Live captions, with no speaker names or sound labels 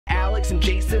Alex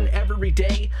and Jason every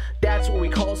day. That's what we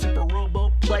call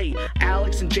SuperRoboPlay.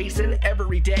 Alex and Jason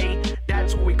every day.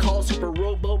 That's what we call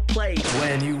SuperRoboPlay.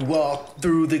 When you walk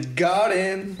through the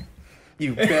garden,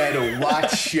 you better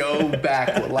watch your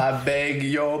back while I beg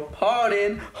your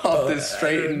pardon off this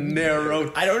straight and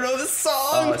narrow. I don't know the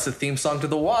song. Oh, it's a theme song to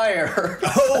The Wire.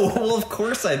 Oh, well, of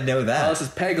course I'd know that. Oh, this is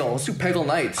Peggle. Let's do Peggle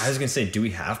Nights. I was going to say, do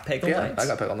we have Peggle Nights? I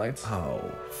got Peggle Nights.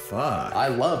 Oh, fuck. I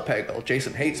love Peggle.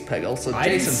 Jason hates Peggle. So I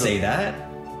didn't say that.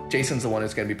 Jason's the one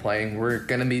who's going to be playing. We're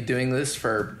going to be doing this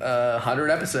for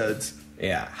 100 episodes.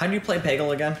 Yeah. How do you play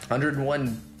Peggle again?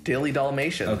 101 Daily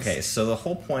Dalmatians. Okay, so the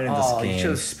whole point of this game... Oh, you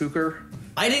chose Spooker?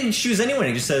 I didn't choose anyone.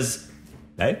 It just says,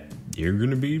 hey, you're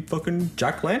going to be fucking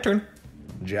Jack Lantern.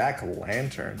 Jack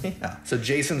Lantern? Yeah. So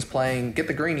Jason's playing Get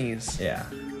the Greenies. Yeah.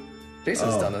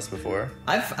 Jason's done this before.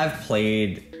 I've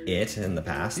played it in the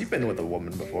past. You've been with a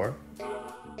woman before.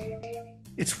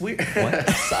 It's weird. What?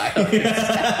 Silence.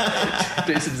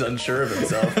 Jason's unsure of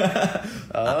himself.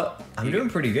 I'm doing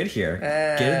pretty good here.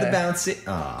 Get the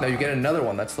bouncy. No, you get another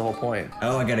one. That's the whole point.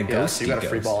 Oh, I got a ghost. So you got a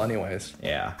free ball anyways.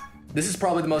 Yeah. This is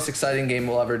probably the most exciting game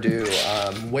we'll ever do.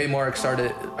 Way more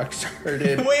excited.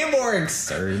 Way more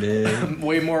excited.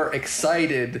 Way more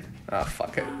excited. Oh,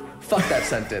 fuck it. Fuck that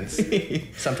sentence.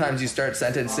 Sometimes you start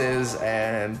sentences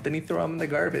and then you throw them in the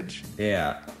garbage.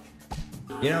 Yeah.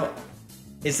 You know,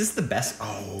 is this the best?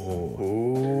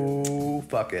 Oh,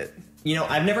 fuck it. You know,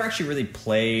 I've never actually really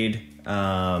played. What's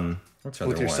the other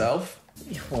with yourself?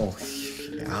 One? Oh,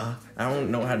 yeah. I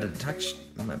don't know how to touch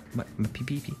my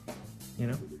pee. You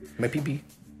know, my pee.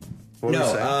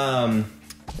 No.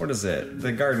 What is it?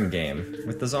 The garden game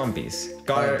with the zombies.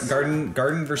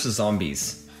 Garden versus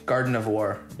zombies. Garden of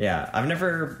War. Yeah, I've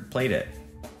never played it.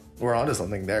 We're onto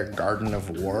something there. Garden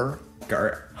of War.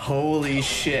 Holy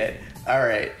shit.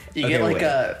 Alright, you get like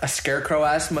a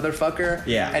scarecrow-ass motherfucker.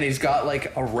 Yeah. And he's got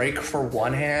like a rake for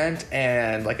one hand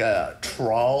and like a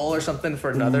trawl or something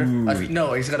for another.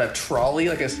 No, he's got a trolley,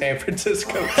 like a San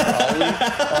Francisco trolley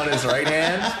on his right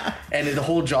hand. And the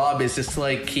whole job is just to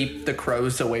like keep the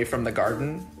crows away from the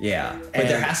garden. Yeah. But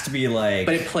there has to be like...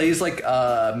 But it plays like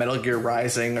Metal Gear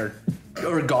Rising or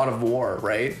God of War,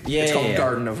 right? Yeah. It's called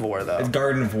Garden of War, though. It's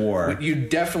Garden of War. You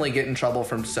definitely get in trouble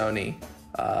from Sony.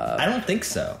 I don't think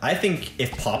so. I think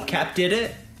if PopCap did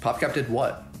it... PopCap did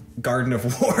what? Garden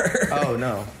of War. Oh,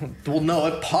 no. Well, no,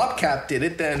 if PopCap did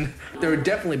it, then there would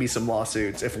definitely be some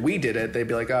lawsuits. If we did it, they'd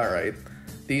be like, all right,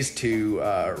 these two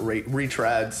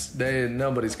retreads,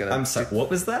 nobody's gonna... I'm sorry,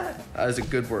 what was that? That was a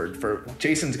good word for...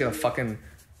 Jason's gonna fucking...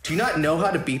 Do you not know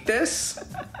how to beat this?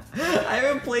 I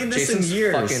haven't played this Jason's in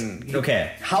years.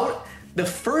 Okay. The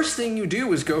first thing you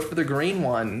do is go for the green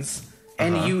ones...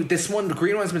 And the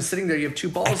green one's been sitting there. You have 2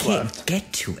 balls left. I can't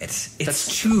get to it.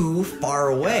 It's too far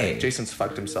away. Jason's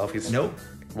fucked himself. He's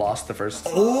lost the first.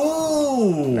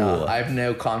 Oh! No, I have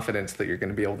no confidence that you're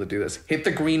going to be able to do this. Hit the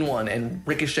green one and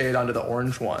ricochet it onto the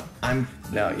orange one.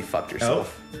 No, you fucked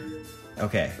yourself. Oh.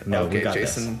 Okay. No, we got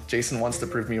Jason. this. Jason wants to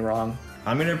prove me wrong.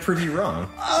 I'm going to prove you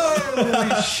wrong.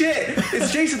 Oh, shit.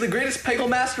 Is Jason the greatest Peggle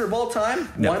master of all time?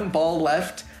 No. 1 ball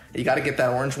left. You got to get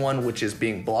that orange one, which is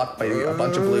being blocked by a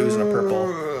bunch of blues and a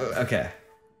purple. Okay.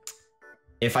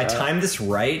 If I time this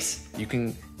right... You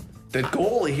can... The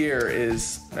goal here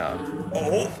is... No.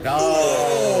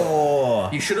 Oh!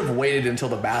 You should have waited until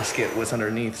the basket was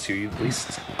underneath, so you at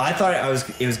least... I thought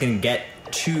it was going to get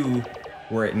to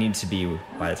where it needs to be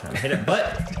by the time I hit it,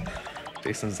 but...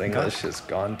 Jason's English has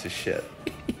gone to shit.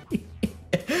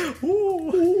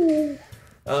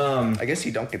 I guess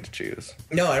you don't get to choose.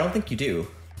 No, I don't think you do.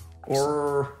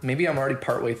 Or maybe I'm already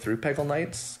partway through Peggle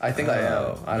Nights. I think I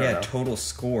am. I don't know. Total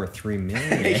score 3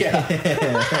 million.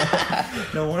 Yeah.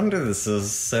 No wonder this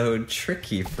is so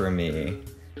tricky for me.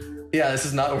 Yeah, this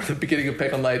is not the beginning of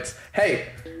Peggle Nights. Hey,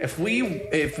 if we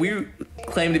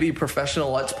claim to be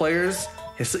professional Let's Players,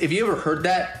 if you ever heard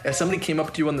that, if somebody came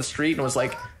up to you on the street and was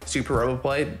like,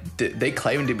 SuperRoboPlay, they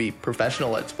claim to be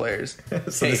professional Let's Players.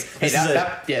 So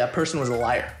that person was a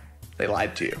liar. They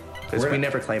lied to you. Because we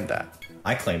never claimed that.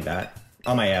 I claimed that.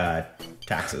 On my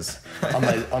taxes.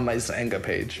 on my Zanga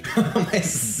page. On my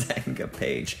Zanga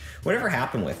page. Whatever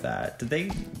happened with that?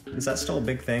 Is that still a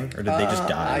big thing? Or did they just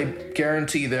die? I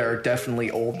guarantee there are definitely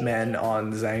old men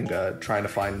on Zanga trying to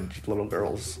find little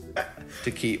girls to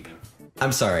keep.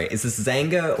 I'm sorry, is this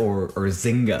Zanga or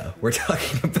Zynga we're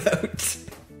talking about?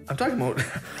 I'm talking about...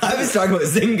 I was talking about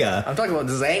Zynga. I'm talking about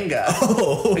Zanga.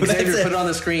 Oh, Xavier, put it on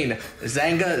the screen.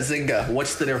 Zanga, Zynga.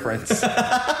 What's the difference?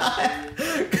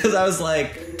 Because I was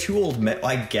like, 2 old men.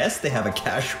 Well, I guess they have a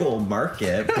casual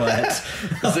market, but...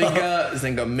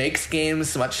 Zynga makes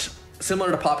games much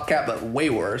similar to PopCap, but way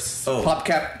worse. Oh.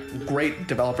 PopCap, great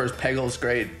developers. Peggle's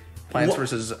great. Plants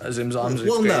vs. Zombies.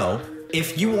 Well, no.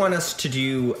 If you want us to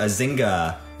do a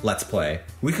Zynga Let's Play,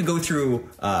 we could go through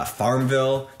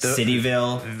Farmville,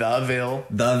 Cityville.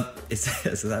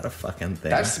 Is that a fucking thing?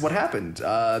 That's what happened.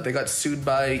 They got sued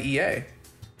by EA.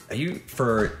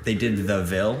 They did the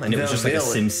Ville, and it was just like a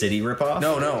SimCity ripoff?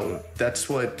 No, that's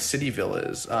what Cityville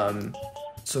is.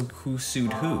 So who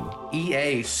sued who?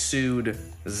 EA sued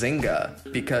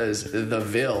Zynga because the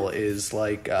Ville is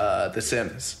like The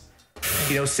Sims.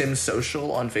 You know Sims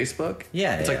Social on Facebook?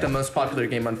 Yeah, it's like the most popular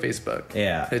game on Facebook.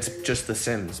 Yeah, it's just The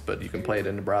Sims, but you can play it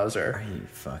in the browser. Are you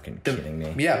fucking kidding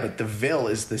me? Yeah, but the Ville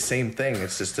is the same thing.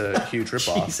 It's just a huge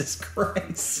ripoff. Jesus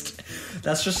Christ,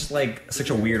 that's just like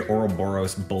such a weird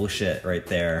Ouroboros bullshit right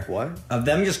there. What? Of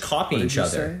them just copying each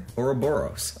other.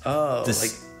 Ouroboros. Oh,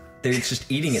 they're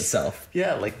just eating itself.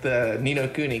 Yeah, like the Ni no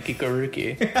Kuni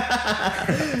Kikoruki.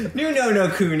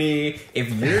 No Kuni. If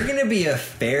you're gonna be a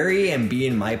fairy and be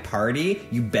in my party,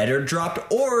 you better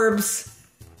drop orbs.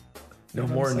 No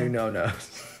more new no.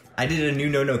 I did a new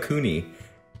no Kuni.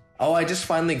 Oh, I just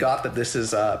finally got that this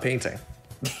is painting.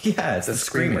 Yeah, it's the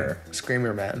Screamer.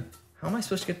 Screamer Man. How am I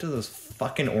supposed to get to those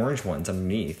fucking orange ones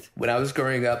underneath? When I was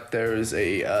growing up, there was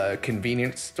a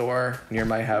convenience store near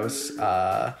my house.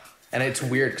 And it's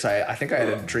weird because I think I had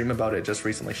a dream about it just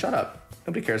recently. Shut up.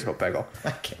 Nobody cares about Peggle.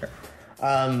 I care.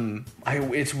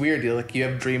 It's weird. You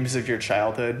have dreams of your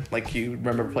childhood. Like you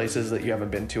remember places that you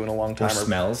haven't been to in a long time. Or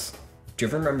smells. Do you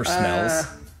ever remember smells?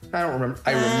 I don't remember.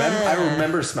 I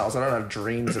remember smells. I don't have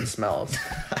dreams of smells.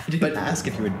 I didn't ask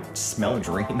if you would smell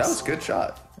dreams. That was a good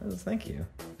shot. Oh, thank you.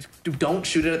 Dude, don't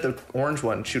shoot it at the orange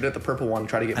one. Shoot it at the purple one.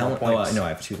 Try to get more points. Oh, no, I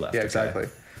have 2 left. Yeah, exactly.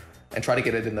 Okay. And try to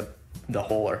get it in the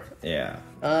holer. Yeah.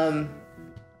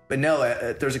 But no,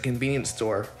 there's a convenience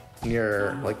store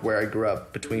near like where I grew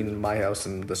up between my house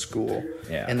and the school.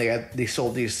 Yeah. And they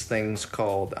sold these things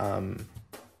called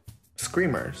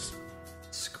Screamers.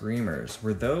 Screamers.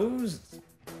 Were those?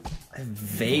 I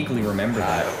vaguely remember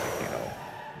that.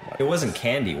 It wasn't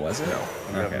candy, was it? No,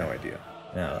 I have no idea.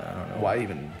 No, I don't know. Why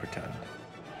even pretend?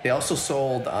 They also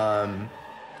sold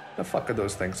the fuck are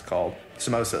those things called?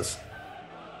 Samosas.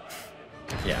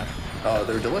 Yeah. Oh,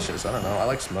 they're delicious. I don't know. I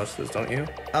like samosas, don't you?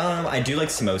 I do like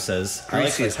samosas.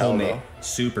 Greasy I as hell, though.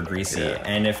 Super greasy. Yeah.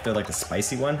 And if they're like the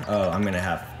spicy one, I'm gonna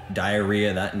have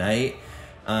diarrhea that night.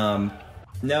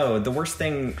 No, the worst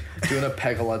thing... Doing a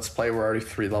Peggle Let's Play, we're already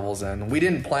 3 levels in. We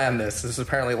didn't plan this. This is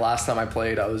apparently last time I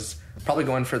played. I was probably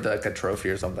going for a trophy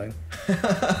or something.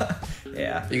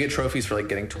 Yeah. You get trophies for like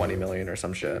getting 20 million or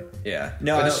some shit. Yeah.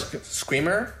 No,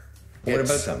 Screamer? What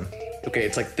about them? Okay,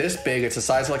 it's like this big. It's the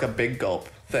size of like a big gulp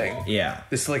thing. Yeah.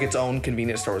 This is like its own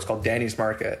convenience store. It's called Danny's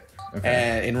Market. Okay.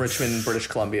 And in Richmond, British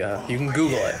Columbia. You can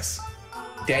Google it.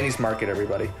 Danny's Market,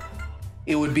 everybody.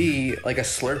 It would be like a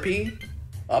Slurpee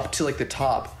up to like the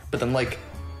top, but then like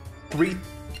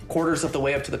 3/4 of the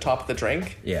way up to the top of the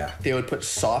drink. Yeah. They would put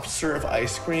soft serve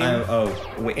ice cream.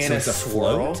 Wait, in so it's a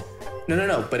swirl. float?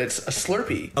 No, but it's a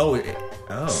Slurpee. Oh.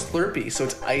 Slurpee, so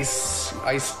it's ice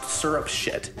syrup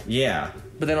shit. Yeah.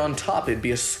 But then on top, it'd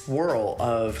be a swirl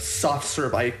of soft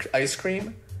serve ice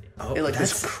cream. Oh,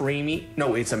 this creamy.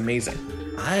 No, it's amazing.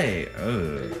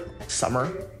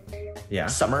 Summer. Yeah.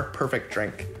 Summer, perfect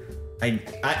drink. I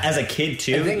as a kid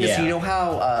too. The thing is, you know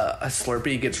how a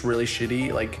Slurpee gets really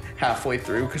shitty like halfway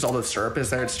through because all the syrup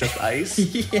is there. It's just ice.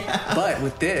 Yeah. But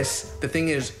with this, the thing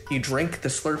is, you drink the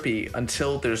Slurpee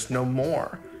until there's no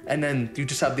more, and then you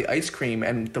just have the ice cream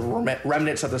and the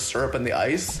remnants of the syrup and the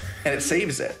ice, and it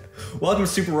saves it. Welcome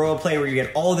to SuperRoboPlay, where you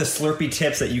get all the Slurpee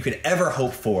tips that you could ever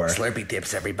hope for. Slurpee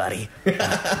tips, everybody.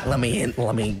 Let me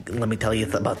tell you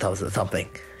about something.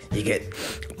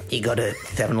 You go to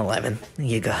 7-Eleven.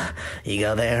 You go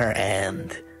there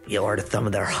and you order some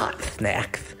of their hot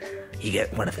snacks. You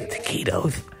get one of the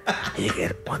taquitos. You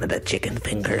get one of the chicken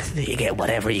fingers. You get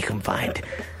whatever you can find,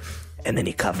 and then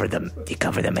you cover them. You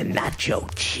cover them in nacho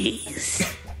cheese.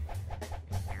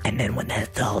 And then when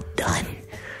that's all done,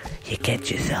 you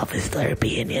get yourself a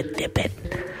Slurpee and you dip it.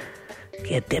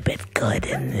 You dip it good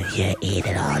and you eat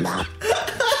it all up.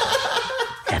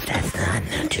 If that's not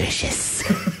nutritious.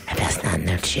 If that's not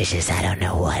nutritious, I don't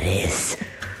know what is.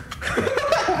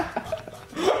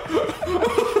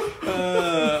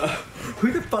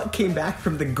 Who the fuck came back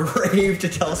from the grave to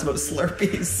tell us about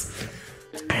Slurpees?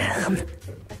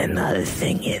 Another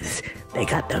thing is, they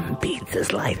got them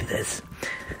pizzas like this.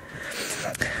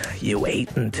 You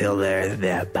wait until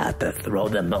they're about to throw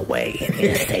them away, and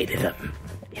you say to them,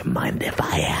 "You mind if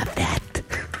I have that?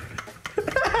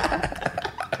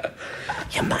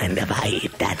 You mind if I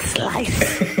eat that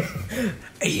slice?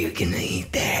 Are you gonna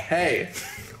eat that?" Hey,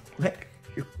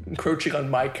 you're encroaching on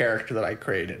my character that I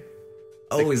created.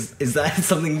 Oh, is that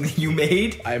something that you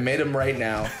made? I made him right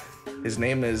now. His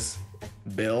name is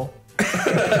Bill.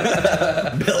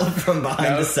 Bill from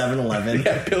behind the 7-Eleven.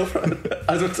 Yeah, Bill from...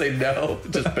 I was going to say no,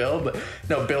 just Bill, but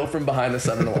no, Bill from behind the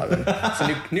 7-Eleven. It's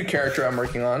a new character I'm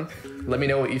working on. Let me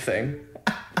know what you think.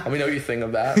 Let me know what you think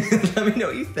of that. Let me know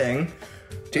what you think.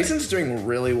 Jason's doing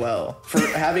really well for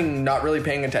having not really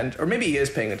paying attention, or maybe he is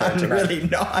paying attention. I'm really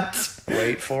not.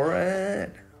 Wait for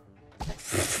it.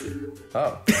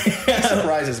 Oh, he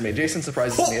surprises me. Jason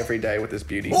surprises me every day with his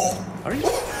beauty. Are you?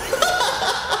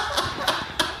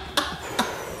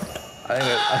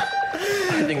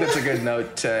 I think that's a good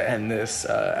note to end this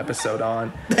episode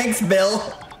on. Thanks, Bill.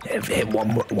 Hey,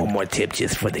 one more tip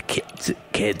just for the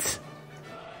kids.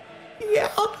 Yeah.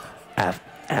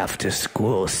 After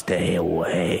school, stay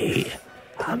away.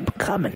 I'm coming.